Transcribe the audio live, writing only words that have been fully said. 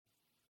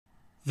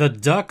The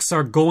Ducks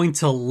are going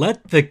to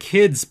let the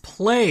kids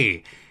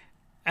play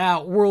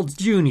at World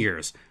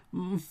Juniors,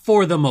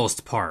 for the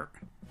most part.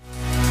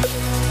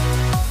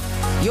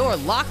 You're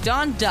Locked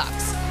On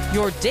Ducks,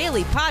 your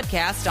daily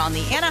podcast on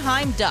the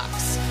Anaheim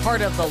Ducks,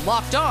 part of the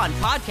Locked On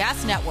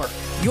Podcast Network,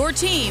 your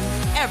team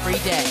every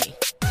day.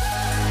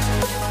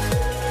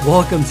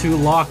 Welcome to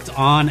Locked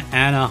On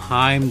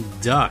Anaheim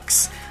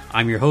Ducks.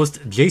 I'm your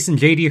host, Jason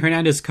J.D.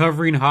 Hernandez,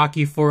 covering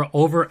hockey for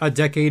over a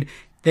decade.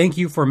 Thank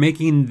you for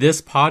making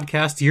this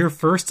podcast your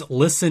first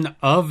listen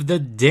of the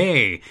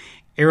day.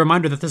 A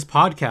reminder that this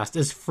podcast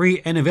is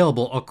free and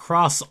available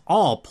across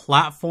all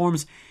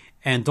platforms.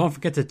 And don't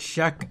forget to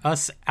check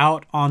us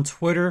out on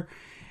Twitter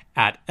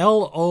at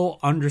LO_Ducks.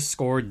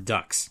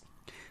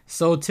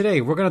 So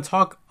today we're going to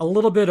talk a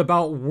little bit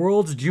about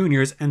World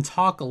Juniors and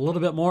talk a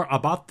little bit more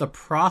about the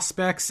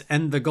prospects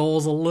and the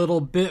goals a little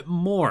bit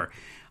more.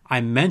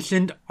 I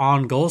mentioned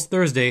on Goals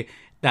Thursday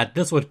that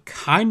this would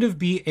kind of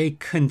be a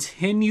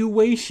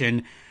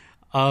continuation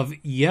of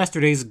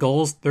yesterday's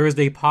Goals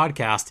Thursday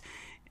podcast,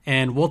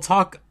 and we'll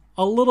talk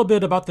a little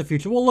bit about the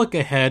future. We'll look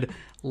ahead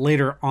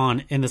later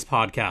on in this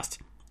podcast.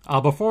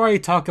 Before I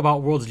talk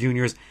about World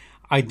Juniors,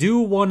 I do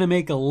want to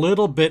make a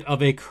little bit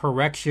of a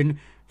correction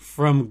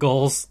from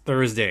Goals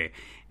Thursday,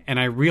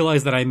 and I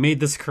realized that I made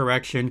this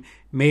correction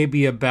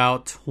maybe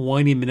about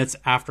 20 minutes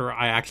after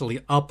I actually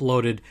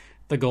uploaded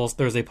the Goals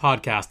Thursday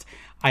podcast.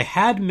 I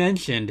had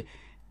mentioned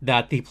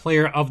that the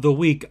player of the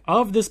week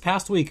of this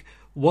past week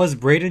was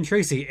Brayden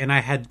Tracey, and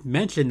I had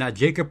mentioned that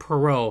Jacob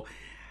Perreault,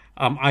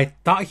 I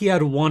thought he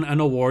had won an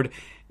award.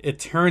 It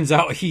turns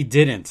out he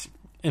didn't.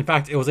 In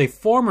fact, it was a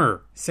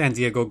former San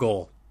Diego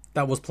goal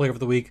that was player of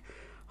the week.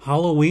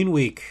 Halloween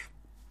week.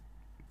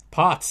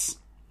 Potts.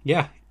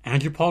 Yeah,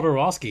 Andrew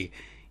Podorowski.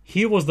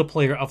 He was the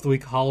player of the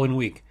week Halloween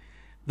week.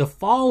 The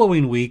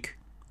following week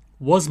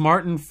was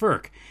Martin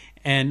Frk.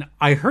 And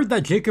I heard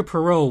that Jacob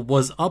Perreault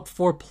was up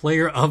for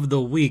player of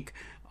the week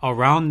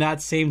around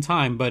that same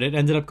time, but it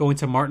ended up going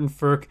to Martin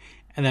Frk,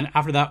 and then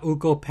after that,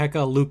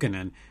 Ukko-Pekka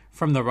Luukkonen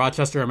from the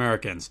Rochester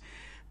Americans.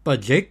 But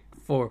Jake,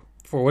 for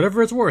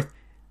whatever it's worth,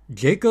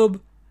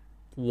 Jacob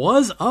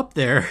was up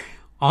there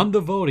on the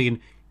voting.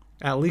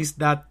 At least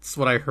that's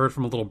what I heard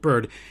from a little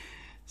bird.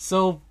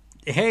 So,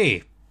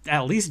 hey,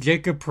 at least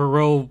Jacob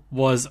Perreault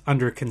was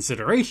under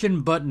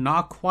consideration, but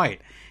not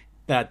quite.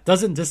 That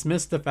doesn't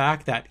dismiss the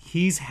fact that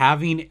he's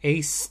having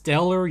a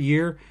stellar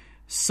year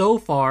so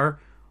far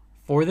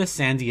for the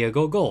San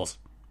Diego Gulls.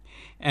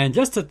 And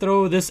just to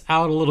throw this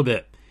out a little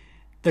bit,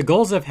 the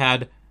Gulls have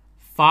had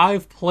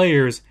 5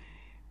 players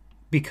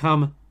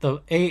become the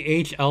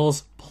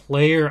AHL's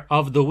Player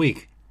of the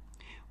Week.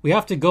 We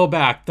have to go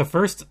back. The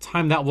first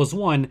time that was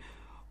won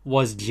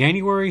was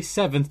January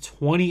 7th,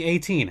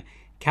 2018.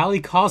 Kalle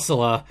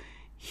Kosela,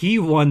 he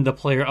won the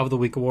Player of the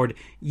Week award.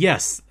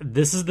 Yes,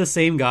 this is the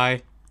same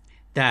guy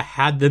that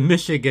had the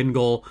Michigan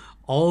goal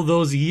all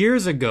those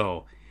years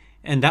ago.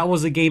 And that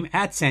was a game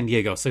at San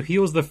Diego. So he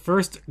was the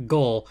first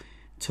goal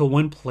to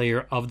win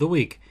Player of the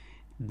Week.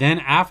 Then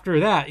after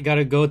that, you got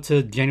to go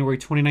to January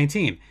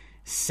 2019.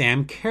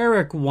 Sam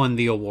Carrick won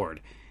the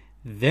award.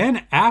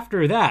 Then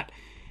after that,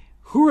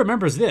 who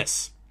remembers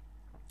this?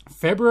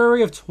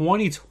 February of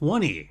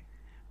 2020,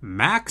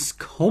 Max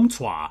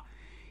Comtois.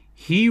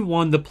 He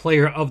won the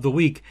Player of the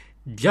Week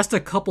just a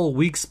couple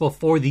weeks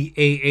before the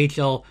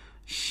AHL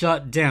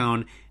shut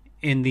down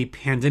in the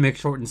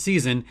pandemic-shortened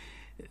season.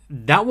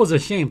 That was a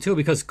shame, too,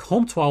 because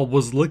Comtois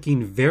was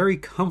looking very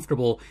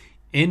comfortable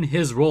in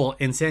his role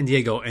in San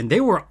Diego, and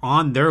they were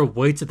on their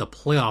way to the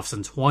playoffs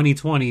in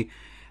 2020,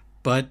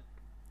 but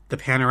the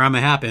panorama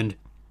happened.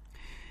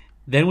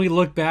 Then we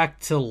look back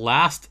to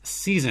last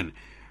season.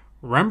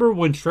 Remember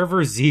when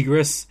Trevor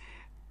Zegras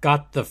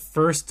got the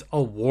first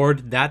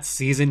award that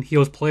season? He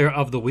was Player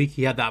of the Week.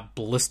 He had that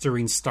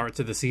blistering start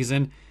to the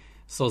season.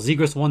 So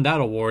Zegras won that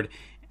award.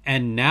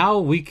 And now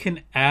we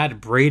can add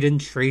Brayden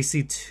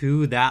Tracey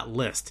to that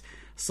list.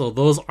 So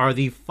those are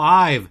the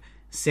 5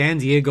 San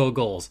Diego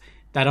Gulls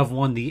that have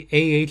won the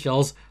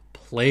AHL's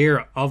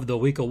Player of the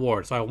Week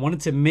award. So I wanted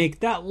to make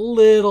that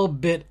little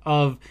bit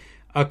of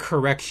a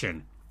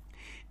correction.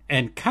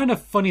 And kind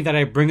of funny that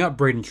I bring up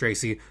Brayden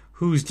Tracey,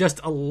 who's just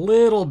a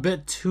little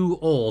bit too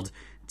old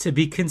to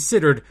be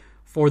considered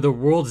for the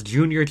World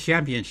Junior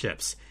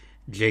Championships.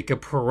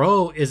 Jacob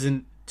Perreault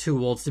isn't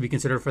too old to be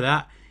considered for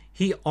that.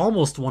 He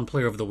almost won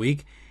Player of the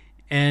Week,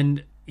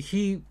 and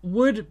he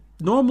would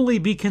normally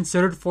be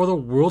considered for the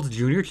World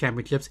Junior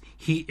Championships.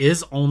 He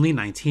is only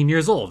 19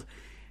 years old.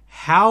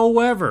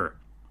 However,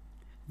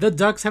 the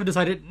Ducks have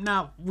decided,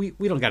 we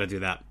don't got to do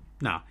that.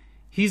 No,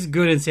 he's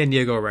good in San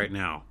Diego right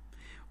now.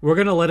 We're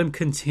going to let him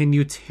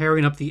continue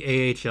tearing up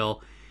the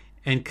AHL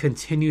and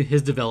continue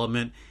his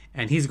development,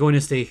 and he's going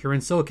to stay here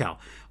in SoCal.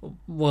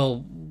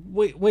 Well,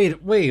 wait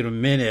a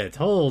minute.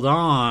 Hold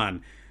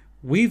on.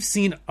 We've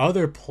seen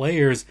other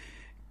players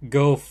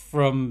go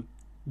from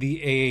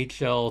the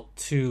AHL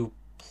to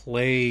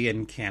play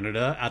in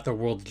Canada at the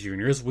World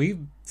Juniors.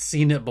 We've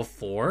seen it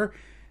before.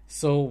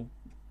 So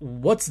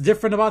what's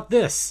different about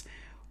this?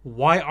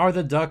 Why are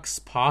the Ducks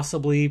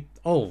possibly...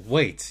 Oh,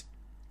 wait.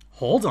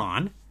 hold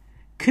on.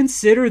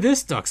 Consider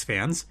this, Ducks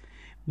fans.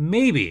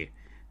 Maybe,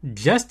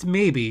 just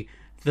maybe,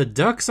 the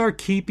Ducks are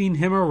keeping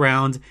him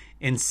around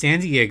in San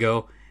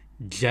Diego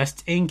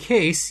just in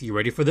case, you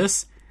ready for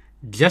this?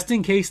 Just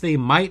in case they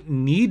might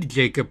need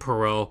Jacob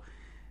Perreault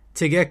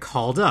to get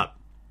called up.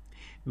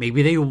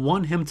 Maybe they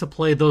want him to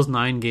play those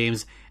 9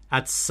 games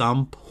at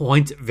some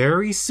point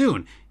very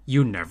soon.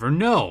 You never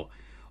know.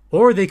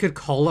 Or they could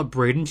call up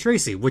Braden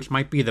Tracy, which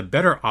might be the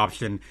better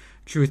option,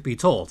 truth be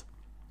told.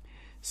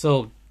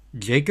 So,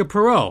 Jacob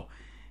Perreault,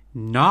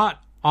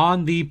 not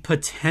on the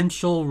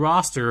potential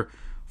roster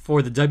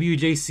for the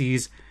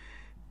WJCs.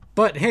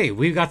 But hey,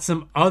 we've got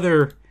some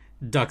other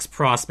Ducks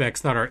prospects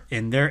that are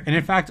in there. And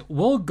in fact,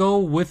 we'll go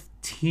with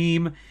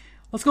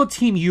let's go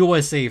Team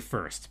USA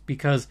first,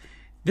 because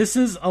this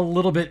is a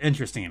little bit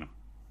interesting.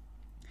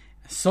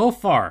 So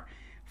far,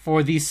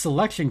 for the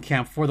selection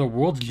camp for the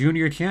World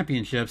Junior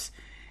Championships,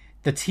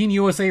 the Team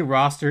USA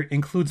roster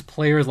includes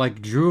players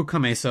like Drew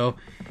Comeso.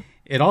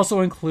 It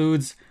also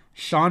includes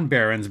Sean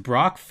Behrens,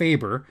 Brock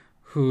Faber,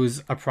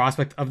 who's a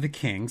prospect of the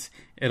Kings.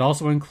 It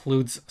also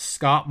includes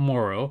Scott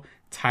Morrow,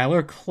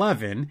 Tyler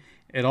Clevin.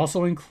 It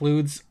also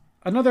includes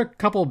another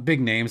couple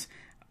big names.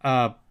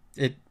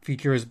 It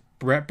features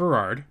Brett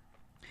Berard,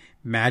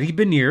 Matty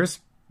Beniers.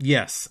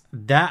 Yes,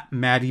 that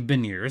Matty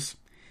Beniers.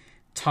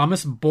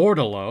 Thomas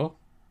Bordeleau.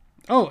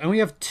 Oh, and we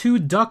have 2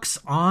 Ducks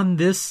on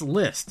this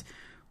list.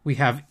 We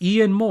have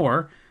Ian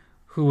Moore,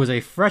 who was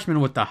a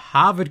freshman with the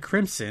Harvard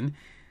Crimson.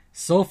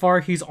 So far,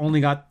 he's only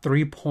got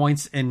 3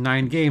 points in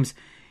 9 games.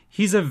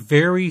 He's a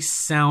very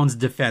sound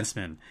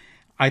defenseman.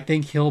 I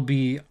think he'll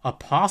be a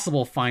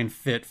possible fine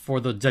fit for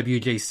the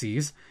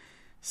WJCs.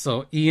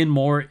 So Ian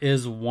Moore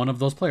is one of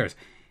those players.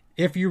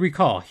 If you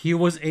recall, he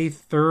was a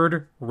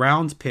 3rd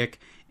round pick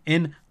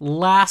in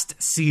last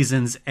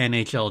season's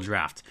NHL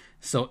draft.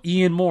 So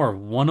Ian Moore,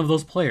 one of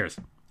those players.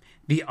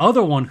 The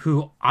other one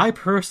who I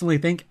personally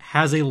think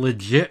has a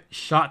legit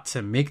shot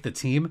to make the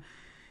team,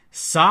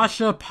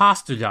 Sasha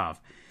Pastujov.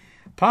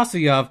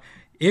 Pastujov,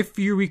 if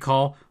you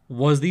recall,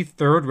 was the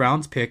 3rd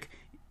round pick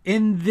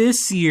in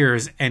this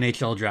year's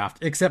NHL draft,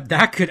 except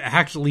that could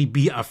actually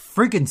be a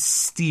friggin'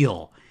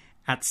 steal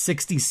at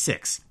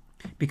 66,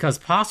 because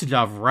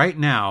Pastujov right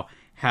now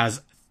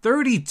has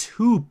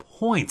 32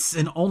 points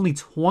in only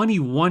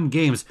 21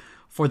 games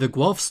for the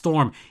Guelph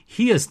Storm.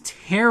 He is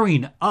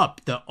tearing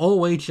up the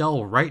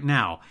OHL right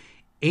now.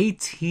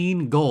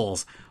 18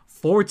 goals,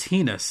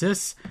 14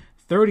 assists,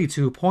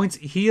 32 points.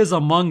 He is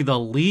among the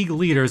league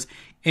leaders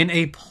in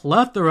a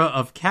plethora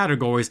of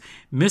categories.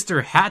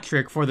 Mr.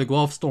 Hat-Trick for the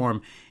Guelph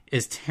Storm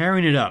is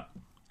tearing it up.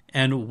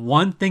 And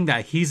one thing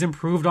that he's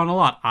improved on a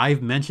lot,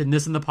 I've mentioned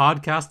this in the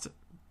podcast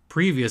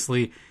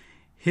previously,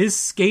 his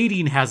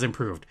skating has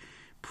improved.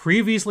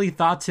 Previously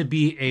thought to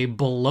be a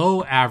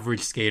below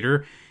average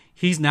skater,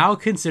 he's now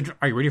considered,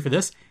 are you ready for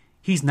this?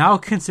 He's now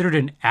considered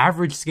an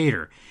average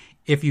skater.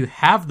 If you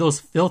have those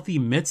filthy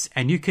mitts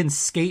and you can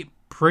skate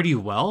pretty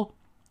well,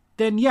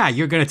 then yeah,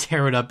 you're going to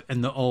tear it up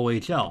in the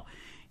OHL.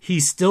 He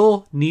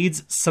still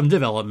needs some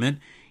development.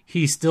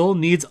 He still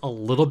needs a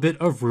little bit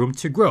of room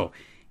to grow.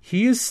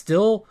 He is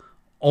still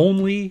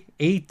only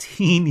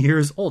 18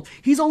 years old.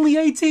 He's only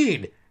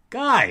 18.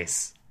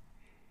 Guys,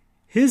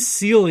 his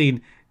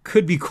ceiling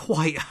could be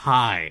quite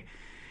high.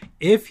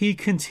 If he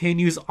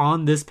continues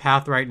on this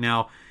path right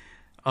now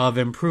of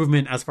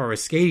improvement as far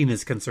as skating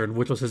is concerned,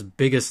 which was his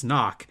biggest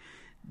knock,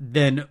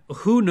 then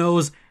who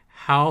knows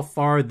how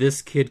far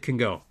this kid can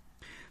go.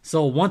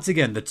 So once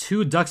again, the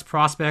 2 Ducks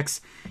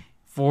prospects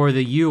for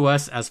the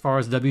U.S. as far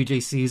as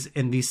WJCs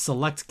in the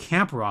select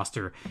camp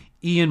roster,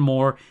 Ian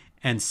Moore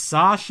and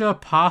Sasha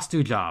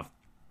Pastujov.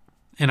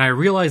 And I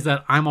realize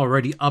that I'm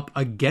already up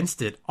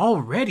against it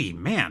already,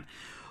 man.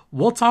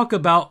 We'll talk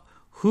about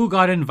who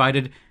got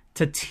invited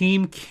to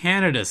Team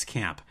Canada's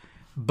camp.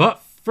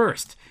 But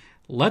first,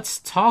 let's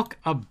talk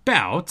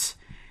about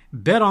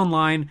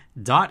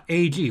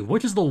betonline.ag,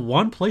 which is the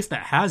one place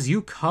that has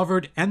you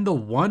covered and the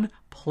one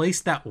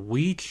place that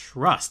we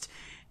trust.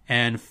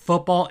 And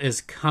football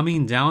is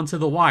coming down to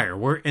the wire.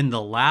 We're in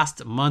the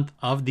last month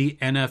of the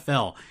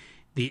NFL.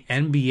 The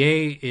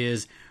NBA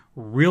is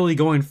really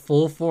going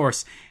full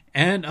force.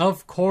 And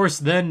of course,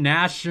 the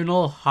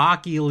National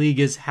Hockey League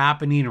is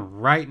happening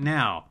right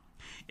now.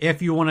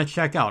 If you want to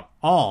check out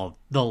all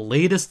the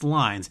latest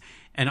lines,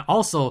 and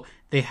also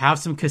they have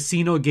some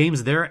casino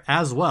games there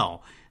as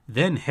well,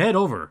 then head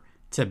over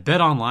to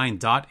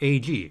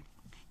betonline.ag.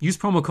 Use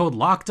promo code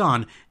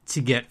LOCKEDON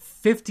to get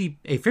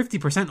a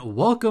 50%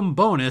 welcome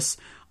bonus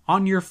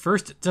on your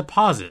first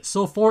deposit.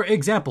 So for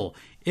example,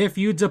 if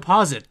you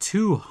deposit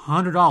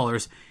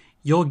 $200,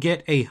 you'll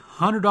get a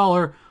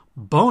 $100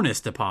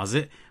 bonus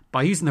deposit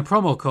by using the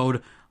promo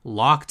code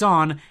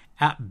LOCKEDON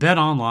at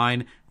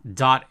betonline.ag,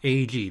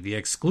 the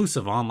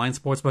exclusive online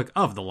sportsbook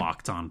of the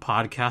Locked On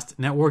Podcast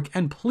Network.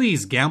 And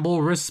please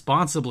gamble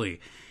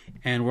responsibly.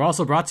 And we're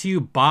also brought to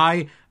you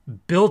by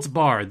Built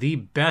Bar, the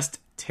best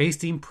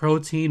tasting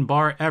protein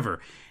bar ever.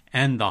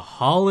 And the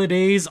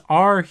holidays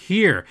are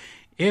here.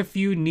 If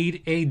you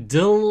need a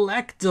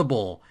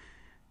delectable,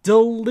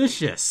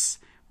 delicious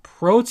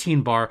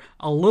protein bar,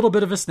 a little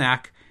bit of a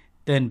snack,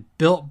 then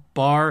Built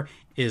Bar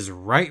is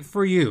right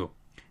for you.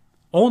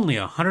 Only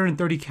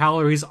 130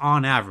 calories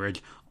on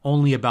average,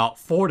 only about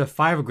 4 to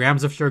 5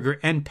 grams of sugar,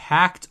 and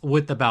packed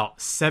with about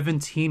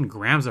 17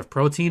 grams of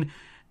protein.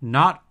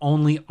 Not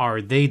only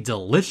are they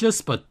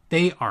delicious, but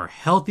they are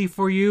healthy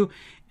for you,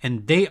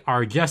 and they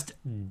are just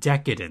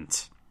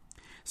decadent.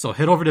 So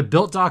head over to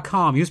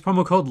Built.com, use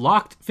promo code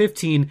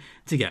LOCKED15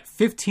 to get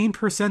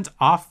 15%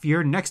 off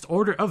your next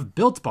order of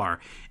Built Bar.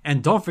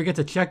 And don't forget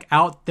to check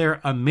out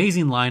their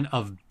amazing line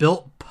of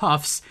Built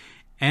Puffs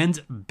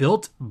and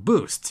Built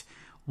Boost.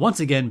 Once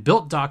again,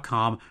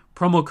 Built.com,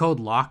 promo code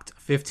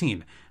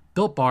LOCKED15.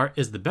 Built Bar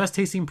is the best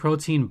tasting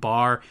protein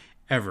bar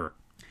ever.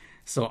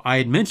 So I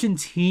had mentioned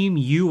Team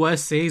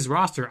USA's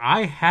roster.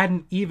 I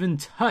hadn't even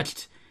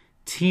touched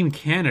Team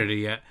Canada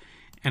yet.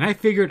 And I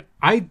figured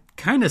I'd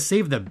kind of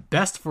save the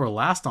best for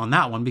last on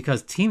that one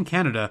because Team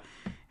Canada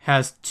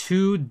has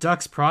 2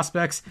 Ducks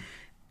prospects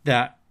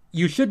that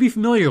you should be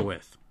familiar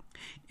with.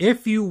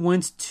 If you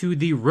went to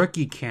the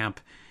rookie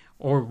camp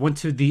or went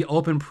to the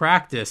open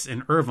practice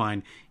in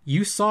Irvine,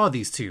 you saw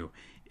these 2.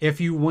 If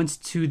you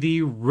went to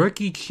the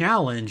rookie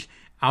challenge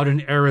out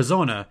in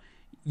Arizona,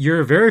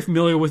 you're very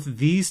familiar with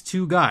these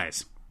 2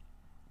 guys.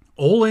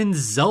 Olen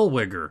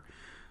Zellweger,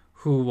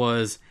 who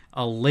was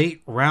a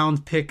late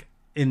round pick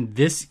in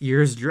this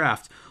year's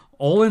draft.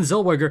 Olen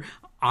Zellweger,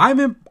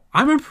 I'm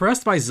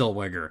impressed by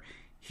Zellweger.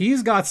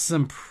 He's got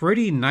some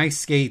pretty nice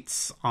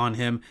skates on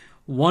him.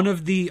 One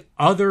of the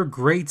other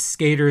great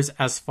skaters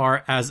as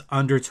far as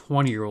under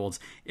 20-year-olds.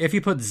 If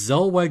you put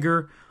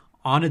Zellweger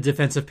on a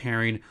defensive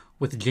pairing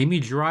with Jamie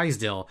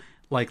Drysdale,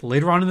 like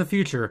later on in the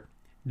future,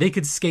 they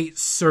could skate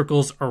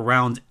circles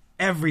around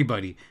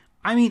everybody.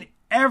 I mean,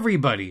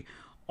 everybody.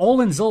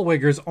 Olen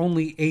Zellweger's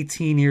only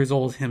 18 years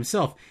old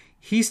himself.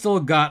 He's still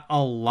got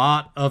a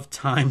lot of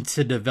time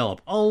to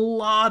develop. A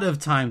lot of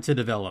time to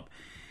develop.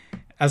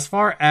 As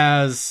far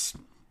as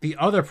the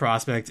other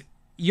prospect,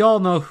 y'all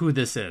know who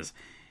this is.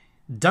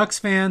 Ducks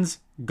fans,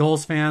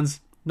 Gulls fans,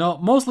 no,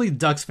 mostly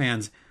Ducks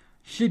fans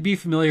should be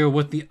familiar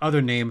with the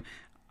other name.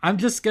 I'm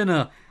just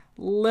gonna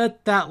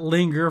let that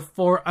linger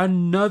for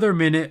another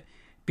minute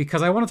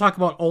because I want to talk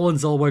about Olen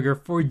Zellweger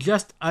for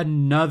just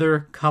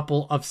another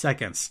couple of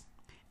seconds.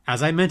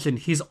 As I mentioned,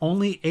 he's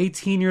only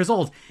 18 years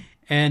old.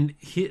 And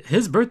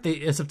his birthday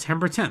is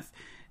September 10th.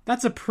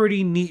 That's a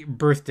pretty neat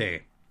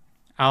birthday.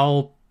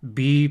 I'll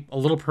be a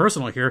little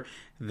personal here.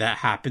 That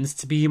happens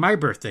to be my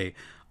birthday.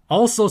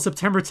 Also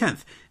September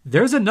 10th.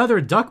 There's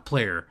another Duck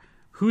player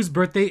whose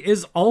birthday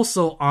is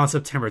also on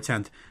September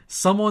 10th.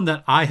 Someone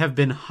that I have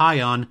been high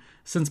on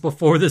since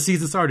before the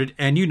season started.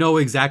 And you know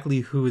exactly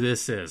who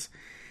this is.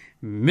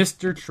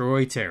 Mr.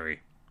 Troy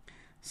Terry.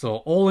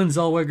 So Olen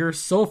Zellweger,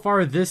 so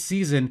far this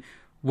season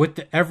with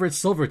the Everett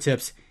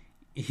Silvertips,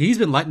 he's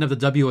been lighting up the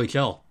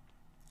WHL.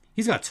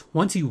 He's got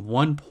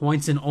 21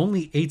 points in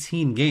only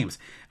 18 games.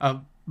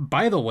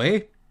 By the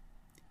way,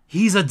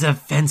 he's a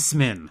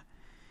defenseman.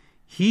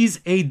 He's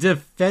a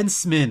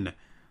defenseman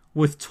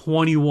with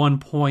 21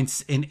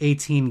 points in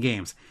 18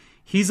 games.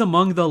 He's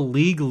among the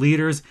league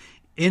leaders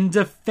in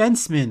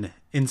defensemen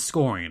in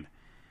scoring.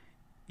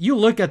 You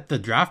look at the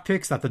draft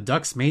picks that the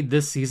Ducks made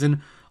this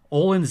season,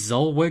 Olen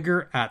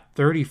Zellweger at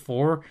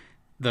 34,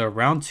 the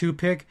round 2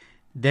 pick.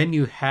 Then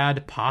you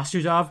had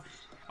Pastujov,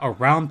 a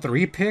round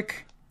 3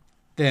 pick.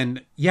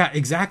 Then, yeah,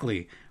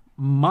 exactly.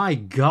 My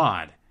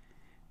God.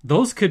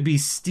 Those could be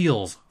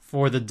steals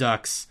for the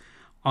Ducks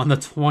on the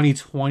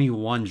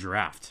 2021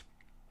 draft.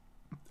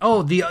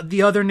 Oh,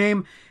 the other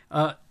name?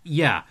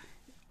 Yeah.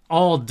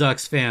 All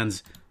Ducks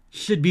fans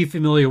should be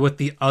familiar with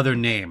the other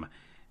name.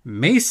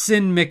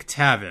 Mason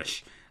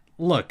McTavish.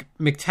 Look,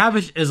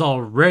 McTavish is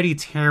already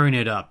tearing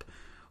it up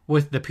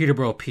with the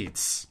Peterborough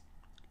Petes.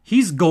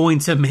 He's going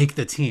to make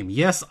the team.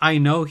 Yes, I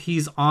know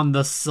he's on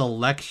the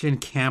selection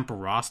camp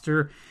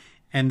roster,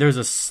 and there's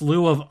a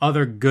slew of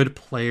other good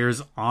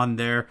players on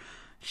there.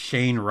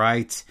 Shane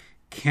Wright,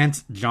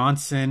 Kent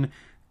Johnson,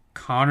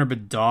 Connor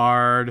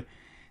Bedard,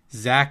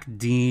 Zach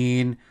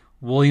Dean,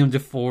 William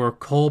Dufour,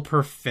 Cole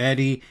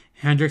Perfetti,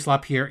 Hendrix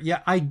Lapierre.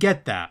 Yeah, I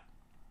get that.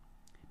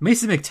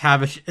 Mason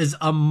McTavish is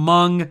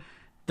among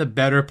the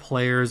better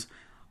players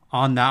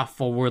on that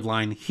forward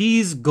line.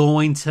 He's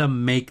going to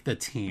make the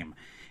team.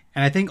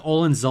 And I think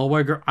Olen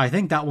Zellweger, I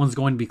think that one's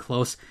going to be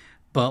close.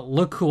 But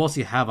look who else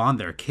you have on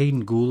there.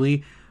 Caden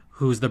Gooley,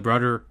 who's the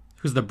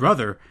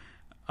brother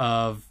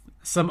of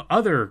some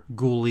other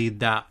goalie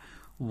that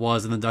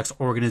was in the Ducks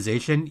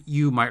organization.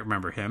 You might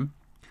remember him.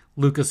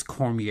 Lucas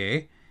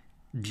Cormier,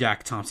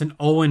 Jack Thompson,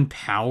 Owen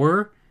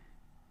Power.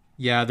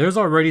 Yeah, there's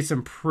already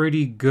some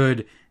pretty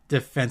good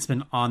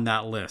defensemen on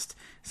that list.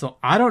 So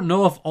I don't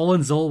know if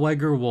Olen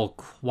Zellweger will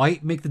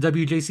quite make the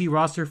WJC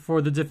roster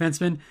for the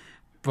defenseman,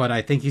 but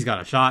I think he's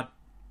got a shot.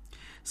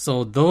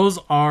 So those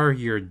are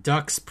your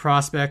Ducks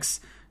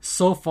prospects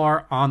so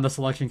far on the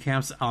selection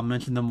camps. I'll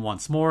mention them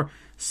once more.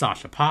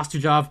 Sasha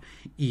Pastujov,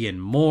 Ian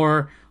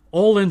Moore,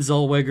 Olen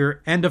Zellweger,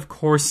 and of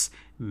course,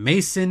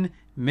 Mason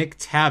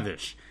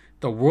McTavish.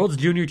 The World's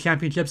Junior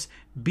Championships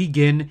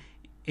begin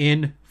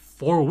in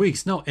 4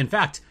 weeks. No, in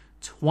fact,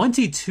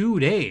 22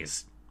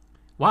 days.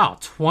 Wow,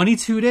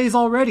 22 days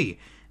already.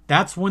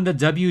 That's when the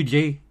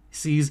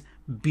WJCs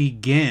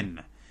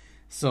begin.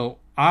 So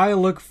I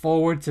look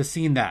forward to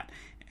seeing that.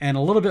 And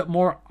a little bit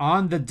more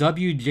on the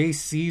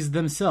WJCs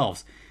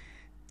themselves.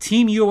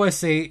 Team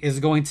USA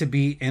is going to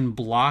be in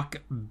Block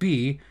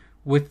B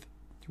with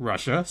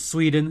Russia,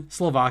 Sweden,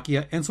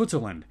 Slovakia, and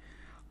Switzerland.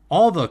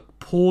 All the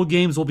pool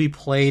games will be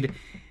played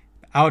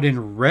out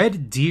in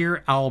Red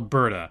Deer,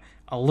 Alberta,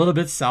 a little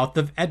bit south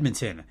of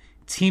Edmonton.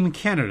 Team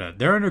Canada,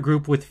 they're in a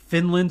group with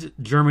Finland,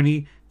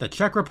 Germany, the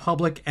Czech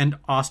Republic, and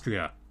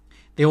Austria.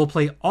 They will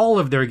play all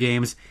of their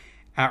games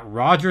at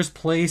Rogers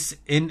Place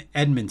in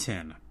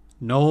Edmonton.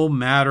 No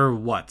matter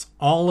what,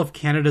 all of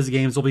Canada's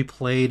games will be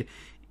played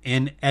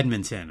in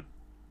Edmonton.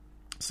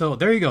 So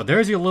there you go.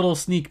 There's your little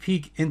sneak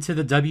peek into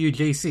the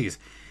WJCs.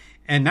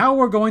 And now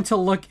we're going to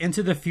look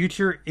into the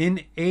future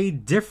in a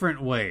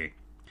different way.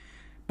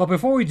 But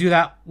before we do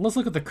that, let's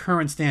look at the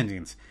current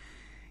standings.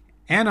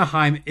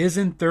 Anaheim is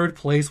in third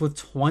place with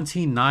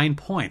 29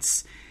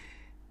 points.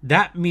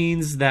 That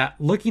means that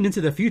looking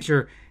into the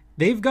future,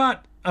 they've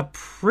got a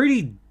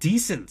pretty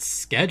decent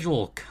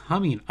schedule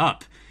coming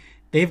up.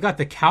 They've got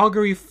the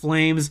Calgary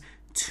Flames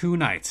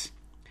tonight.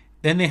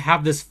 Then they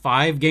have this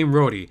 5-game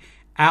roadie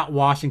at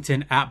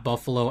Washington, at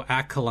Buffalo,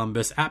 at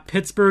Columbus, at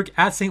Pittsburgh,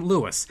 at St.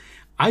 Louis.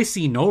 I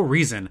see no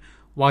reason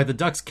why the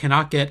Ducks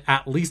cannot get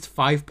at least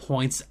 5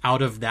 points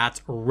out of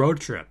that road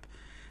trip.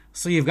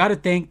 So you've got to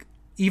think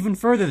even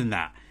further than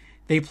that.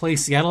 They play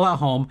Seattle at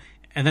home,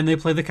 and then they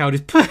play the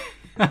Coyotes.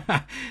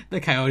 The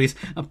Coyotes,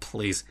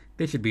 please,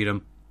 they should beat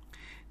them.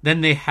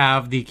 Then they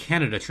have the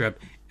Canada trip,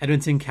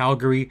 Edmonton,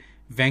 Calgary,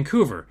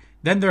 Vancouver.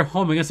 Then they're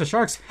home against the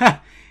Sharks,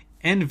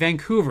 and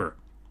Vancouver.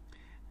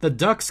 The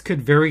Ducks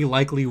could very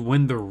likely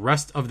win the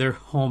rest of their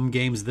home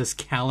games this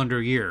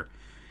calendar year.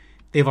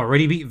 They've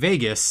already beat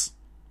Vegas.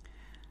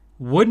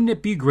 Wouldn't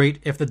it be great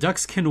if the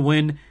Ducks can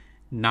win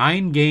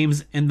 9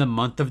 games in the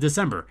month of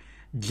December?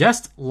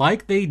 Just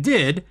like they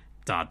did,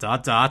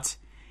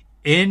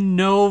 in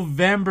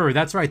November.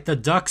 That's right, the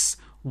Ducks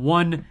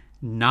won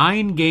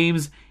 9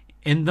 games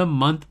in the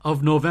month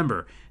of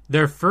November.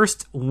 Their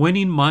first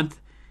winning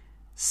month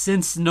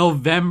since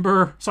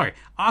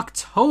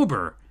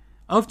October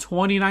of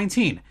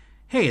 2019.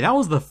 Hey, that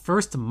was the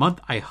first month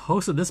I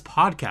hosted this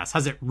podcast.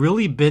 Has it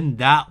really been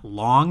that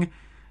long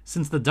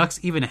since the Ducks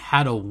even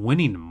had a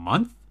winning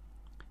month?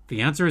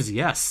 The answer is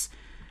yes.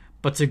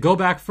 But to go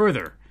back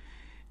further,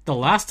 the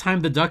last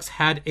time the Ducks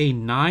had a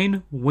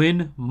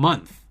 9-win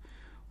month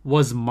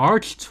was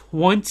March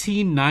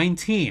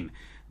 2019.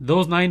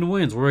 Those 9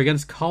 wins were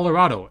against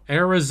Colorado,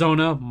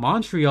 Arizona,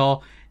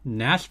 Montreal,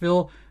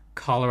 Nashville,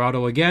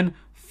 Colorado again,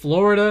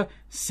 Florida,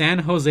 San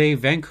Jose,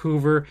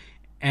 Vancouver,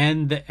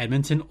 and the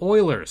Edmonton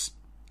Oilers.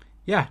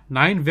 Yeah,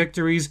 9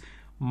 victories,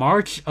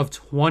 March of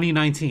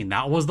 2019.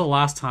 That was the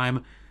last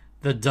time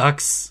the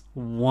Ducks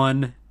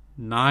won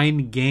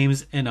 9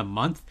 games in a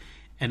month,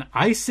 and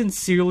I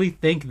sincerely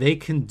think they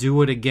can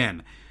do it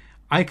again.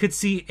 I could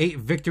see 8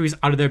 victories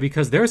out of there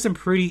because there are some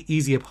pretty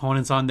easy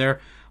opponents on there.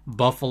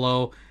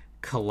 Buffalo,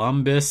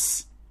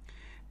 Columbus,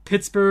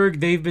 Pittsburgh,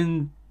 they've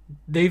been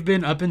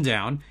up and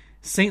down.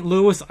 St.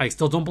 Louis, I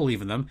still don't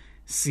believe in them.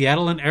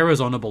 Seattle and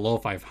Arizona below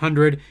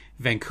 500.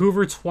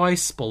 Vancouver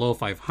twice below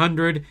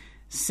 500.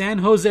 San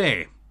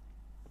Jose.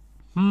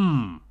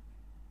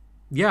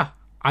 Yeah,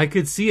 I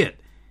could see it.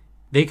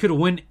 They could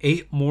win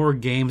 8 more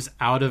games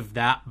out of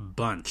that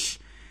bunch.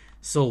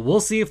 So we'll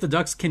see if the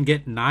Ducks can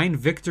get 9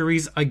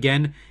 victories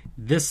again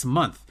this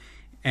month.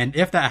 And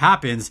if that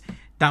happens,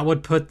 that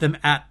would put them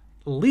at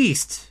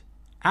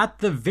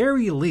the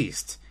very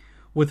least,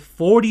 with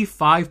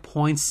 45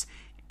 points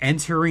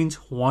entering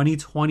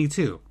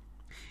 2022.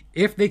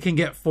 If they can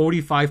get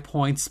 45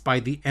 points by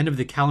the end of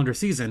the calendar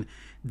season,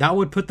 that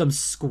would put them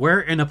square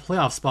in a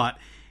playoff spot,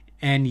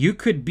 and you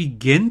could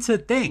begin to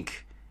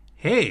think,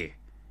 hey,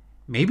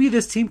 maybe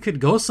this team could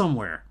go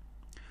somewhere.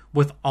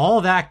 With all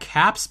that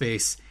cap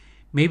space,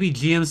 maybe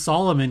GM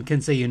Solomon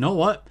can say, you know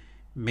what,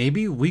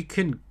 maybe we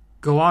can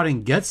go out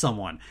and get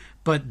someone.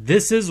 But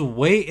this is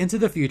way into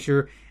the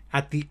future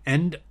at the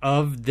end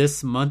of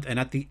this month and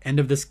at the end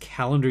of this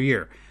calendar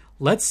year.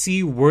 Let's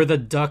see where the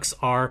Ducks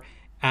are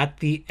at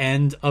the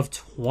end of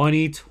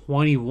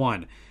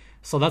 2021.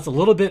 So that's a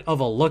little bit of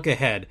a look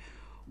ahead.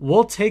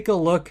 We'll take a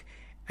look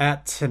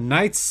at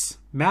tonight's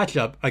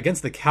matchup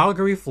against the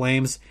Calgary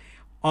Flames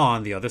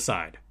on the other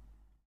side.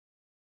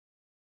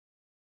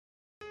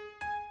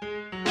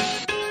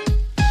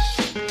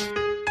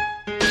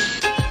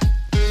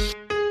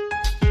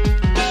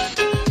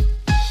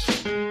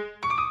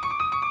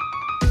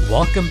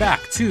 Welcome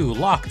back to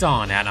Locked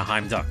On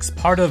Anaheim Ducks,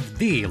 part of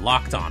the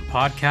Locked On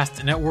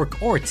Podcast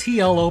Network, or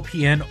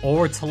TLOPN,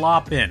 or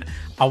TLOPN.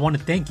 I want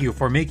to thank you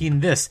for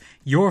making this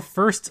your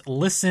first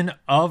listen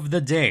of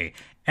the day.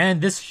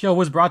 And this show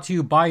was brought to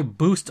you by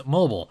Boost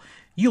Mobile.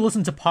 You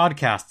listen to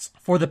podcasts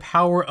for the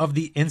power of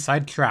the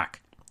inside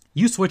track.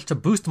 You switch to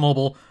Boost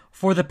Mobile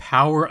for the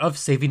power of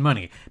saving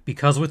money,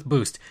 because with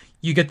Boost,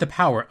 you get the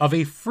power of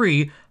a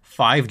free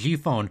 5G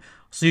phone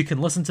so you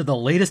can listen to the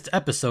latest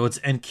episodes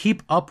and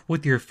keep up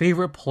with your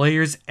favorite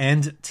players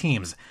and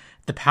teams.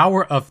 The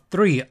power of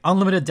 3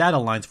 unlimited data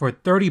lines for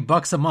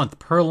 $30 a month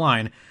per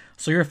line,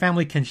 so your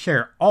family can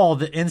share all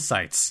the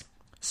insights.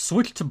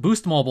 Switch to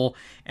Boost Mobile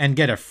and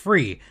get a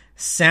free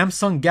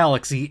Samsung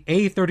Galaxy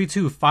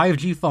A32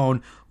 5G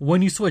phone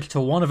when you switch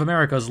to one of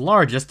America's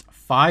largest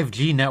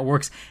 5G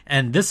networks.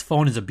 And this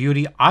phone is a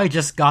beauty. I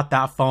just got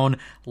that phone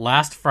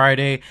last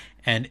Friday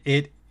and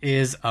it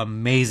is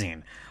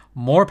amazing.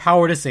 More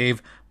power to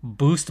save.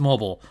 Boost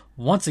Mobile.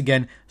 Once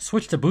again,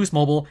 switch to Boost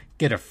Mobile,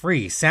 get a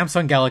free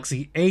Samsung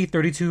Galaxy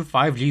A32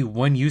 5G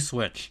when you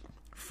switch.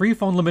 Free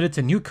phone limited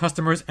to new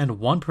customers and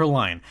 1 per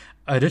line.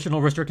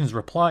 Additional restrictions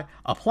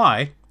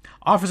apply.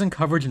 Offers and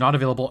coverage not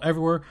available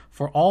everywhere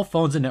for all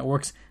phones and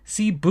networks.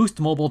 See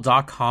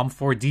boostmobile.com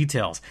for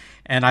details.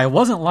 And I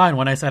wasn't lying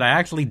when I said I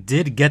actually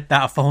did get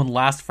that phone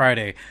last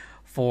Friday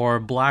for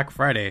Black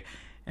Friday.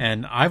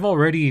 And I've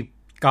already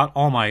got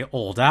all my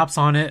old apps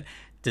on it.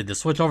 Did the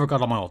switch over,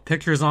 got all my old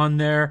pictures on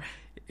there.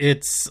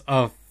 It's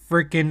a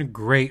freaking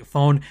great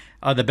phone.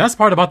 The best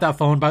part about that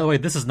phone, by the way,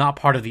 this is not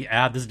part of the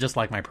ad. This is just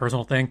like my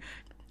personal thing.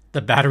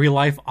 The battery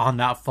life on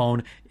that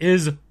phone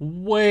is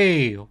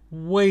way,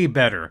 way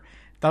better.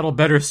 That'll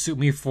better suit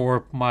me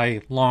for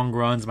my long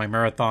runs, my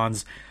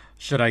marathons,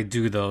 should I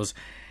do those.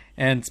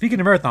 And speaking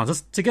of marathons,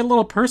 just to get a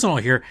little personal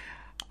here,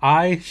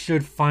 I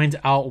should find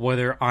out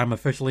whether I'm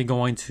officially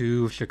going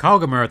to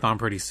Chicago Marathon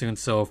pretty soon.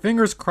 So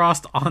fingers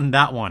crossed on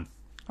that one.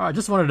 I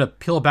just wanted to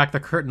peel back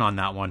the curtain on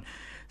that one.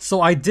 So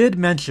I did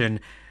mention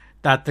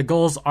that the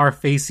Gulls are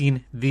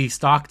facing the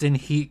Stockton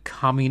Heat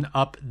coming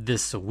up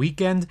this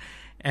weekend.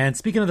 And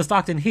speaking of the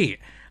Stockton Heat,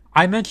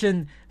 I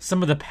mentioned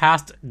some of the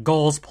past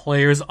Gulls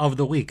players of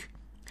the week.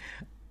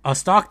 A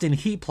Stockton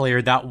Heat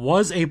player that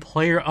was a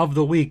player of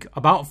the week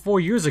about 4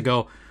 years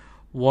ago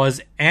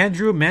was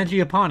Andrew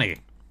Mangiapane.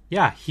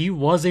 Yeah, he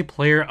was a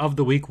player of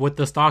the week with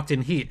the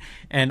Stockton Heat.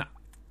 And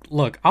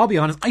look, I'll be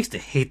honest, I used to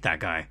hate that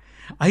guy.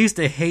 I used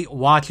to hate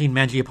watching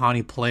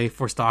Mangiapane play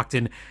for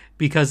Stockton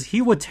because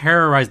he would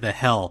terrorize the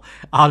hell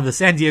out of the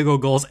San Diego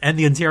Gulls and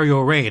the Ontario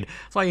Reign.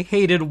 So I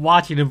hated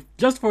watching him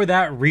just for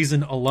that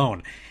reason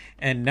alone.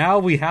 And now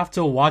we have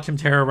to watch him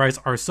terrorize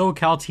our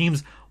SoCal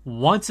teams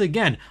once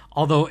again.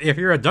 Although if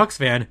you're a Ducks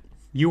fan,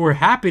 you were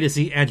happy to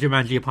see Andrew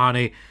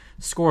Mangiapane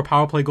score a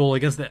power play goal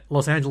against the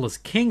Los Angeles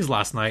Kings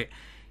last night.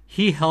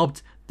 He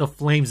helped the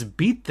Flames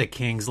beat the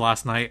Kings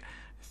last night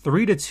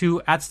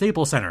 3-2 at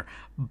Staples Center.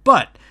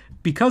 But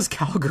because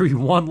Calgary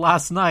won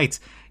last night,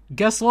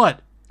 guess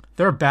what?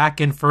 They're back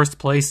in first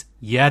place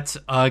yet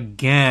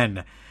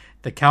again.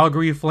 The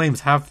Calgary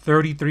Flames have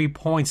 33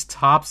 points,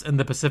 tops in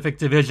the Pacific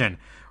Division.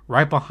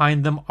 Right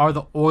behind them are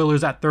the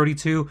Oilers at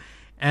 32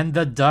 and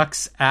the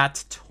Ducks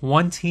at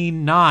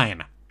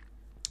 29.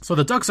 So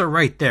the Ducks are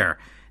right there.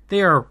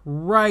 They are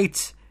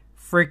right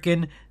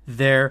freaking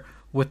there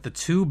with the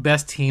 2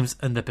 best teams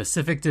in the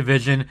Pacific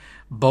Division,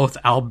 both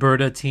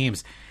Alberta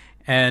teams.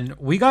 And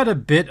we got a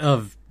bit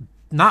of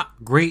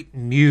not great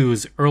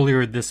news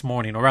earlier this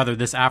morning, or rather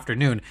this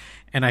afternoon,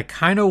 and I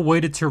kind of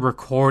waited to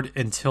record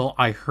until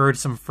I heard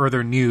some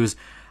further news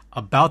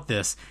about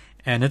this,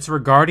 and it's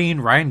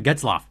regarding Ryan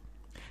Getzlaf.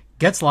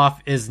 Getzlaf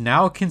is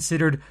now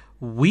considered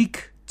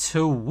week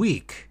to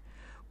week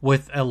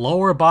with a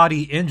lower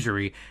body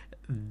injury.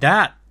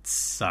 That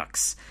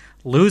sucks.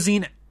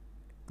 Losing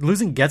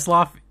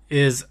Getzlaf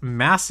is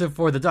massive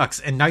for the Ducks,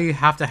 and now you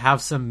have to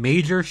have some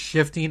major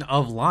shifting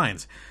of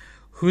lines.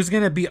 Who's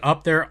going to be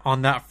up there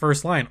on that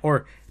first line?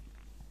 Or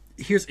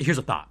here's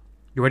a thought.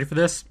 You ready for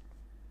this?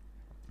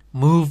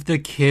 Move the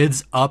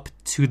kids up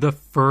to the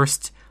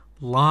first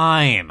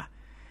line.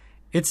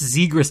 It's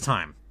Zegras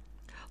time.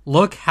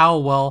 Look how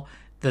well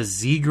the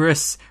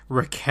Zegras,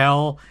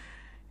 Raquel,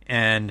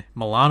 and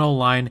Milano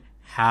line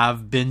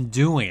have been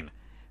doing.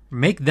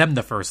 Make them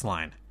the first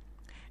line.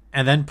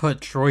 And then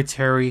put Troy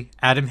Terry,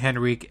 Adam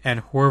Henrique, and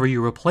whoever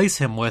you replace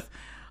him with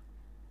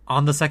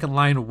on the second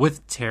line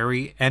with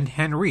Terry and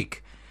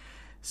Henrique.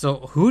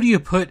 So who do you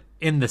put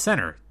in the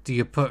center? Do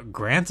you put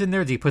Grant in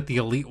there? Do you put the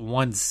Elite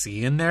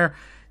 1C in there?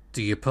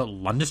 Do you put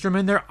Lundestrom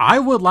in there? I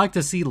would like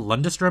to see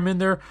Lundestrom in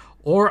there,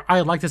 or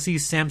I'd like to see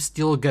Sam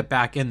Steele get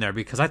back in there,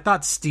 because I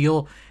thought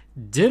Steele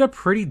did a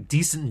pretty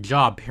decent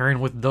job pairing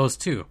with those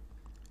two.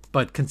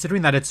 But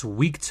considering that it's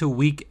week to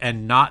week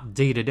and not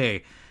day to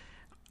day,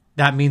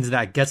 that means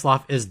that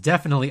Getzlaf is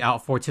definitely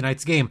out for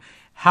tonight's game.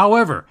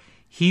 However,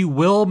 he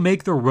will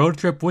make the road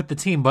trip with the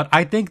team, but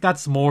I think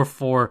that's more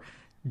for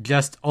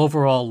just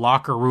overall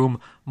locker room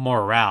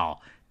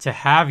morale. To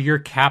have your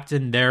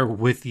captain there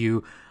with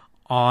you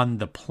on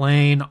the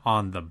plane,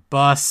 on the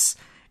bus,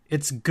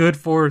 it's good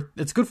for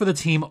the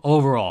team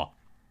overall.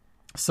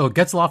 So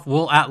Getzlaf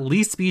will at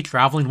least be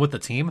traveling with the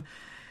team.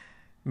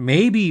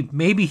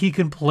 Maybe he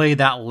can play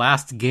that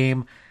last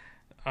game.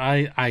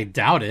 I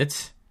doubt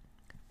it,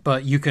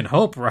 but you can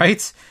hope,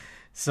 right?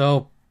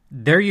 So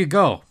there you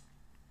go.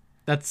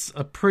 That's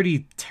a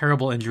pretty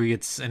terrible injury.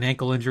 It's an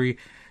ankle injury.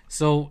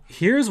 So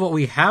here's what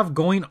we have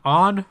going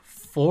on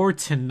for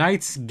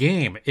tonight's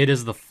game. It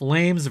is the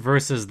Flames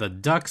versus the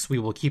Ducks. We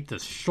will keep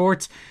this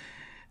short.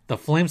 The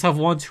Flames have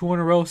won 2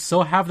 in a row,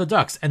 so have the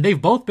Ducks, and they've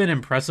both been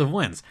impressive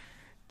wins.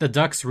 The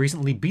Ducks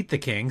recently beat the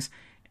Kings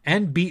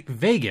and beat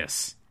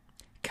Vegas.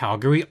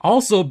 Calgary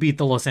also beat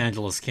the Los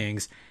Angeles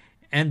Kings,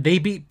 and they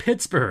beat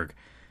Pittsburgh.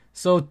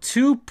 So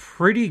 2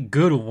 pretty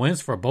good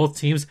wins for both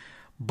teams.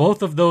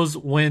 Both of those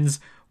wins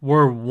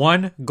were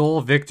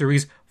 1-goal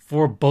victories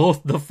for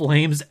both the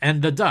Flames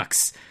and the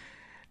Ducks.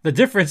 The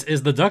difference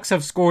is the Ducks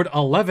have scored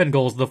 11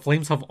 goals, the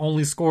Flames have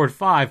only scored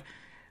 5,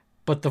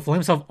 but the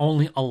Flames have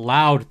only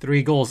allowed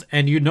 3 goals.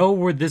 And you know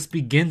where this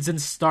begins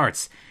and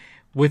starts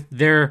with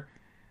their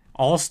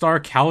all-star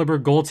caliber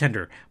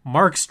goaltender.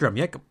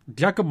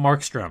 Jacob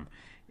Markstrom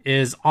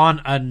is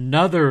on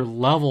another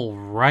level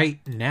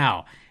right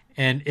now.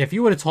 And if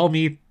you would have told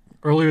me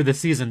earlier this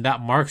season that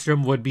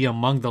Markstrom would be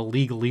among the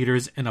league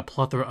leaders in a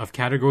plethora of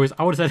categories,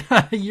 I would have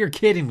said, you're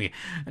kidding me.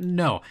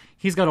 No,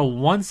 he's got a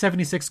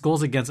 176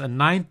 goals against, a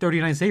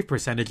 939 save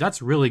percentage.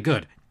 That's really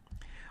good.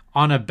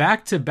 On a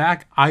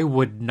back-to-back, I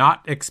would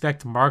not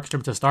expect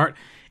Markstrom to start.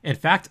 In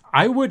fact,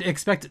 I would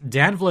expect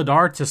Dan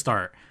Vladar to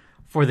start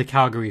for the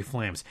Calgary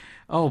Flames.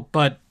 Oh,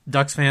 but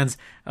Ducks fans,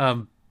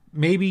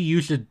 maybe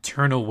you should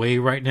turn away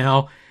right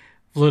now.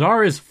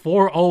 Vladar is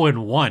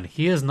 4-0-1.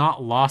 He has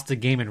not lost a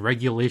game in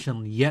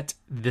regulation yet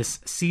this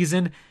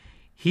season.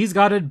 He's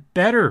got a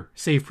better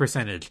save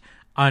percentage,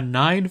 a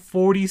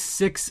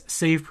 946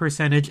 save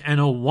percentage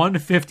and a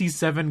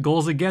 157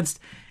 goals against,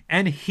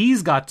 and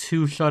he's got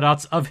 2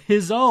 shutouts of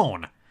his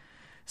own.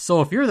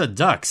 So if you're the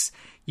Ducks,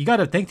 you got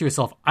to think to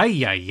yourself,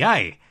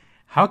 ay,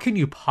 how can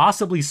you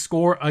possibly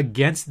score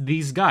against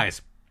these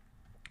guys?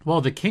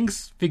 Well, the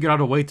Kings figured out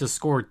a way to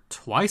score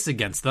twice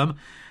against them.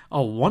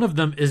 One of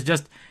them is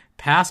just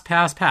pass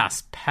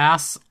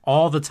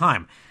all the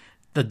time.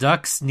 The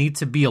Ducks need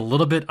to be a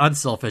little bit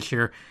unselfish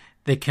here.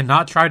 They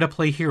cannot try to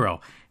play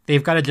hero.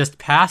 They've got to just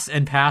pass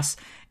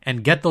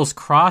and get those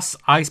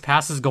cross-ice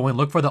passes going.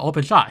 Look for the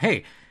open shot.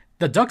 Hey,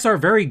 the Ducks are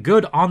very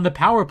good on the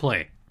power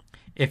play.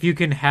 If you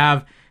can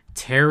have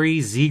Terry,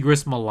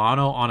 Zegras,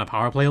 Milano on a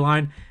power play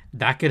line,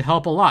 that could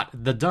help a lot.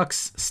 The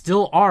Ducks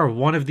still are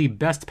one of the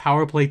best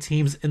power play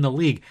teams in the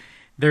league.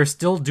 They're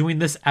still doing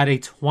this at a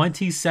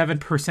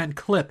 27%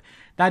 clip.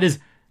 That is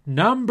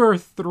number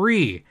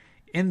 3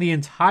 in the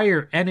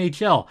entire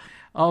NHL.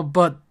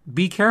 But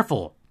be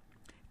careful.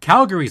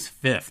 Calgary's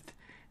 5th.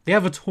 They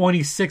have a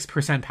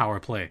 26% power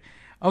play.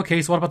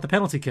 Okay, so what about the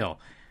penalty kill?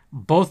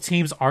 Both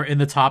teams are in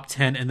the top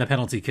 10 in the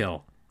penalty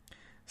kill.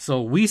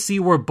 So we see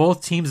where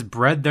both teams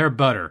bred their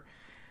butter.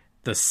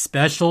 The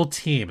special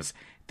teams.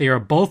 They are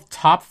both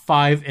top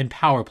 5 in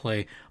power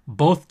play,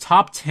 both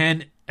top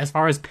 10 as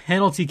far as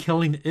penalty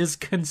killing is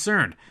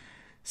concerned.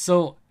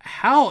 So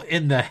how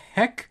in the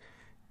heck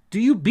do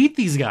you beat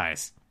these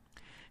guys?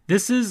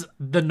 This is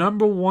the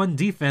number 1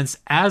 defense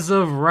as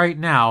of right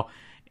now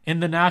in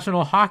the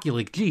National Hockey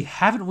League. Gee,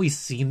 haven't we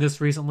seen this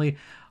recently?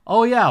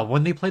 Oh yeah,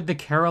 when they played the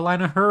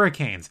Carolina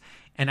Hurricanes.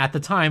 And at the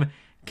time,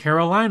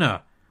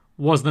 Carolina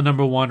was the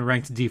number 1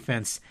 ranked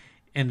defense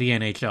in the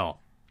NHL.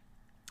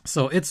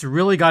 So it's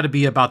really got to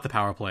be about the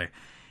power play.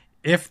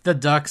 If the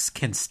Ducks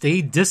can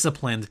stay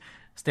disciplined,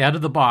 stay out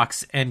of the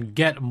box, and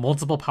get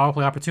multiple power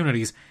play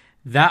opportunities,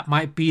 that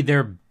might be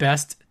their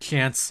best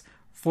chance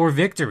for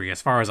victory as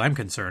far as I'm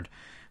concerned.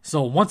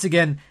 So once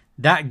again,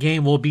 that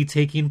game will be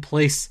taking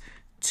place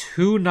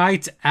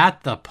tonight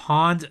at the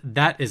Pond.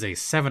 That is a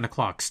 7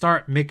 o'clock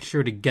start. Make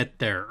sure to get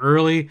there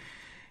early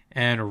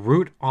and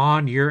root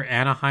on your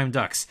Anaheim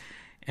Ducks.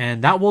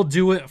 And that will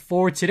do it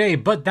for today,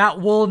 but that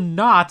will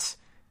not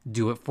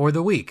do it for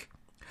the week.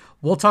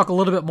 We'll talk a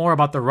little bit more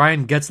about the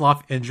Ryan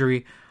Getzlaf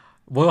injury.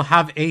 We'll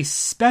have a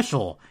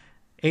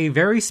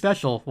very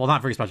special, well,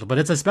 not very special, but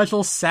it's a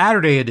special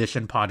Saturday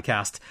edition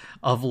podcast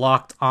of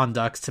Locked on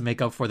Ducks to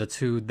make up for the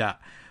 2 that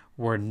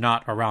were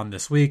not around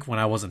this week when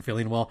I wasn't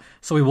feeling well.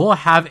 So we will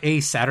have a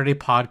Saturday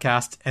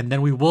podcast, and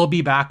then we will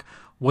be back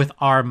with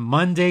our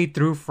Monday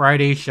through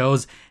Friday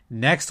shows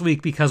next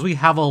week because we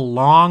have a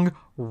long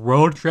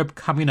road trip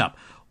coming up.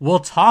 We'll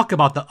talk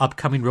about the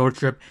upcoming road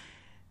trip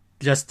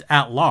just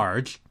at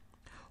large.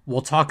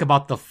 We'll talk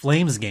about the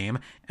Flames game,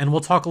 and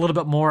we'll talk a little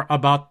bit more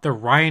about the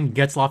Ryan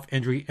Getzlaf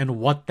injury and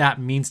what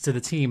that means to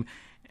the team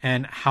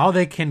and how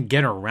they can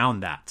get around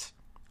that.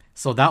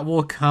 So that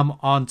will come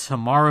on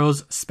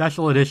tomorrow's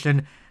special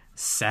edition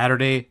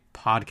Saturday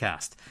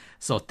podcast.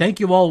 So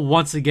thank you all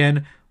once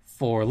again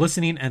for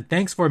listening, and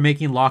thanks for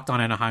making Locked on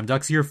Anaheim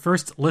Ducks your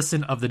first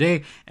listen of the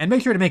day. And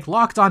make sure to make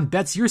Locked on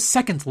Bets your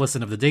second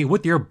listen of the day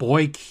with your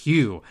boy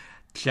Q.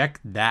 Check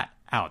that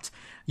out.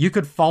 You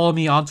could follow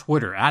me on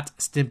Twitter at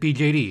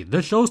StimpyJD.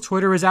 The show's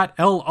Twitter is at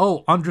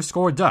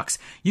LO_Ducks.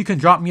 You can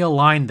drop me a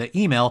line. The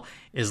email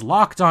is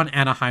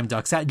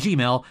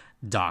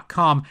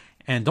lockedonanaheimducks@gmail.com.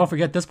 And don't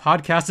forget, this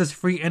podcast is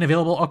free and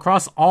available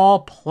across all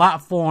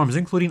platforms,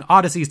 including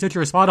Odyssey, Stitcher,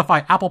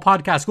 Spotify, Apple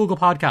Podcasts, Google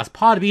Podcasts,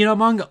 Podbean,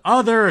 among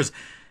others.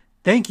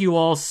 Thank you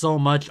all so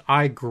much.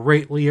 I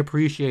greatly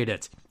appreciate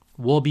it.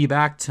 We'll be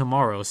back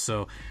tomorrow,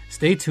 so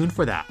stay tuned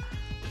for that.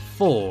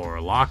 For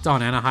Locked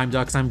on Anaheim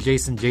Ducks, I'm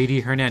Jason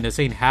JD Hernandez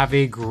saying have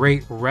a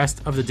great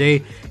rest of the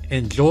day.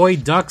 Enjoy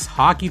Ducks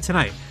hockey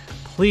tonight.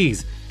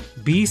 please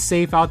be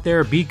safe out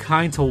there, be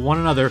kind to one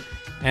another,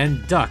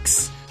 and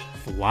ducks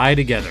fly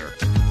together.